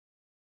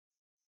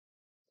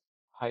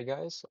Hi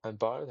guys, I'm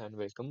Parth and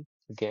welcome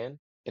again.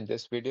 In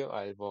this video,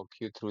 I'll walk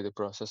you through the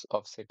process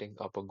of setting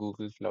up a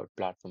Google Cloud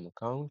Platform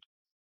account.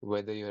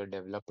 Whether you're a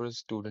developer,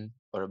 student,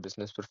 or a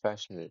business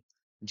professional,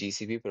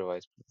 GCP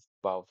provides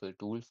a powerful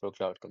tool for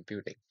cloud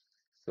computing.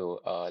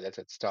 Let's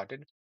get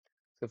started.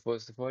 So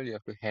first of all, you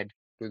have to head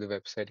to the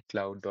website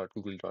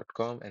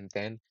cloud.google.com and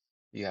then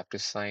you have to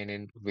sign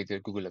in with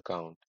your Google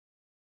account.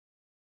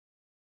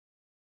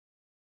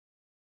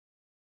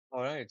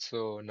 All right,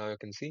 so now you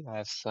can see I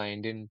have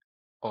signed in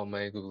on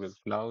my Google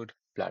Cloud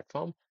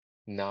platform.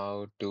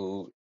 Now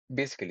to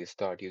basically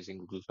start using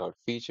Google Cloud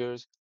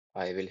features,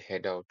 I will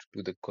head out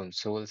to the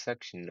console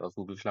section of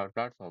Google Cloud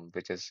platform,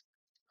 which is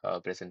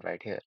present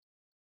right here.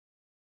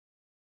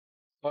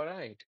 All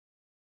right,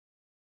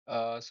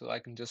 so I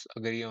can just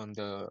agree on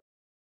the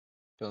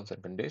terms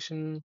and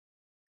condition.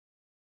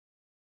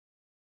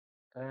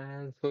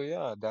 And so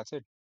yeah, that's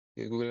it.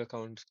 Your Google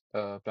account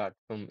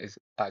platform is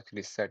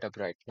actually set up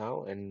right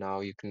now, and now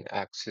you can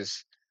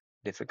access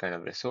different kind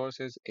of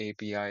resources,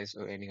 APIs,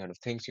 or any kind of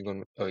things you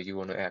want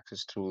to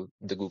access through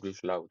the Google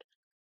Cloud.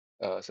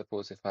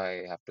 Suppose if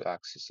I have to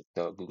access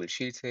the Google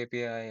Sheets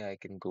API, I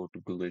can go to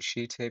Google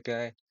Sheets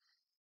API,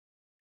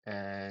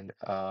 and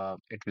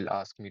it will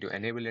ask me to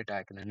enable it.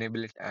 I can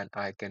enable it, and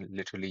I can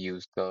literally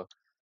use the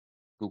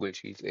Google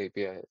Sheets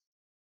API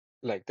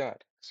like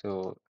that.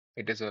 So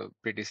it is a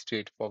pretty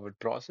straightforward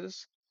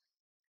process.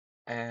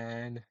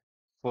 And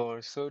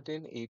for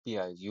certain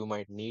APIs, you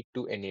might need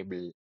to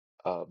enable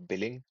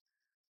billing,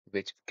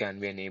 which can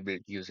be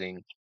enabled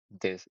using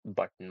this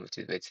button, which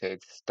says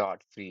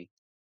Start Free.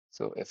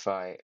 So if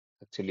I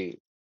actually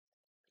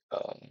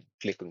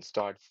click on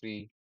Start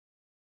Free,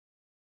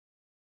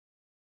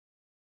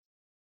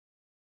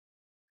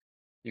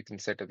 you can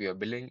set up your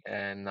billing,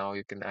 and now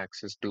you can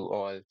access to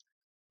all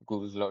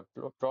Google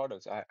Cloud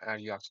products.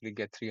 And you actually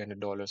get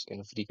 $300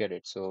 in free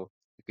credit, so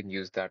you can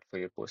use that for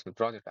your personal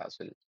project as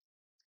well.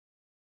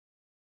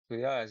 So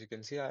yeah, as you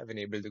can see, I've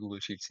enabled the Google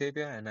Sheets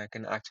API, and I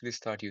can actually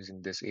start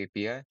using this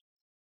API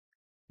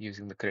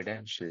using the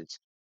credentials.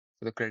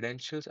 For the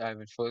credentials, I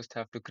will first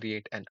have to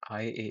create an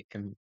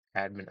IAM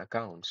admin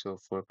account. So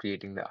for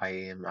creating the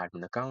IAM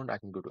admin account, I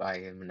can go to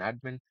IAM and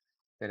admin,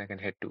 then I can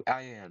head to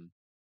IAM,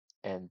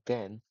 and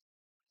then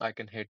I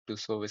can head to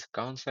service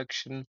account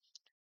section,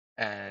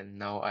 and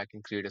now I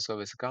can create a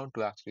service account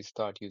to actually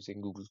start using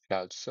Google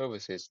Cloud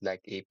services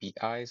like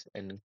APIs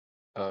and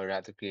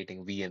rather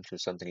creating VMs or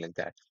something like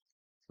that.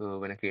 So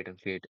when I create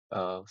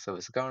a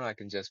service account, I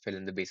can just fill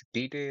in the basic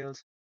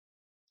details.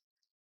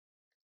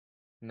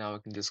 Now I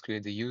can just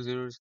create the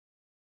users.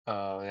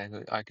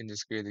 And I can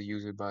just create the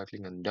user by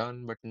clicking on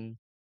Done button,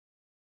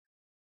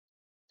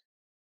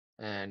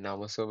 and now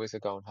my service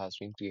account has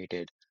been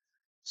created.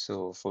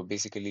 So for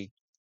basically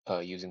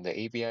using the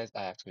APIs,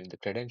 I actually need the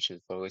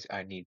credentials for which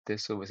I need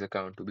this service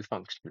account to be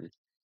functional.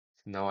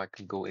 So now I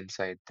can go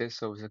inside this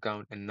service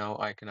account, and now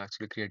I can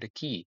actually create a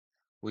key,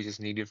 which is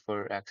needed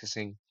for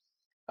accessing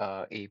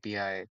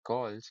API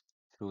calls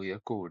through your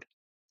code.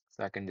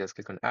 So I can just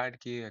click on Add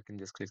Key, I can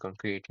just click on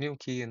Create New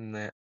Key, and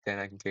then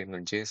I can click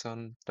on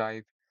JSON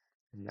type,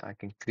 and I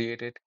can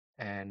create it,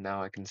 and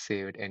now I can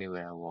save it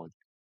anywhere I want.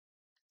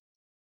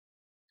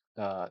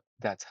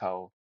 That's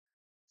how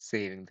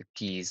saving the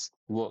keys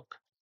work.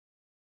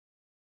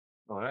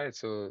 All right,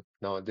 so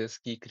now this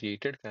key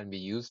created can be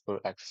used for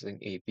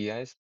accessing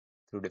APIs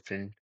through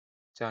different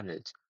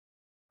channels.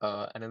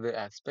 Another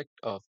aspect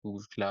of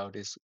Google Cloud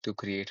is to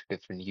create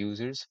different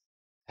users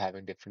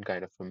having different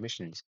kind of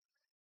permissions.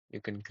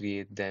 You can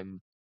create them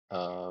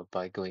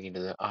by going into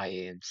the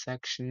IAM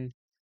section,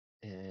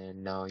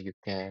 and now you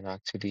can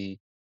actually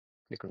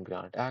click on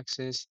grant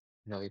access.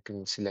 Now you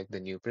can select the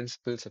new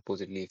principal.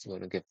 Supposedly, if you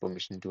want to give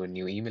permission to a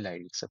new email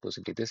ID,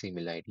 supposedly this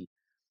email ID.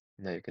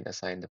 Now you can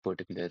assign the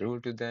particular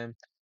role to them,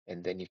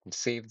 and then you can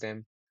save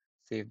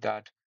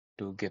that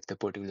to give the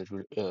particular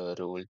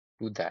role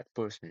to that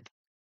person.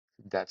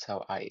 That's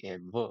how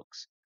IAM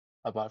works.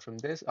 Apart from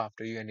this,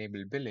 after you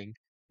enable billing,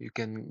 you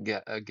can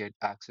get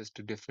access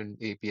to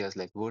different APIs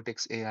like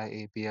Vertex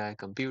AI API,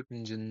 compute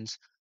engines,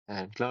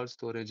 and cloud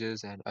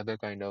storages, and other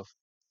kind of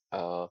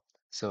uh,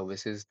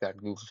 services that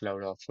Google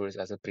Cloud offers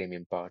as a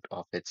premium part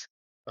of its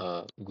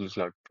Google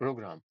Cloud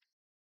program.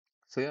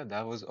 So yeah,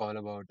 that was all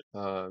about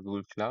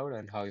Google Cloud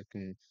and how you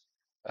can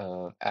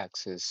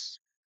access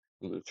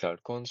Google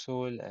Cloud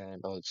Console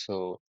and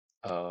also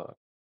uh,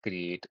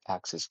 create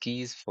access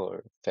keys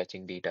for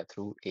fetching data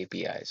through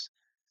APIs.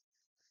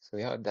 So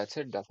yeah, that's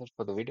it. That's it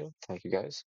for the video. Thank you guys.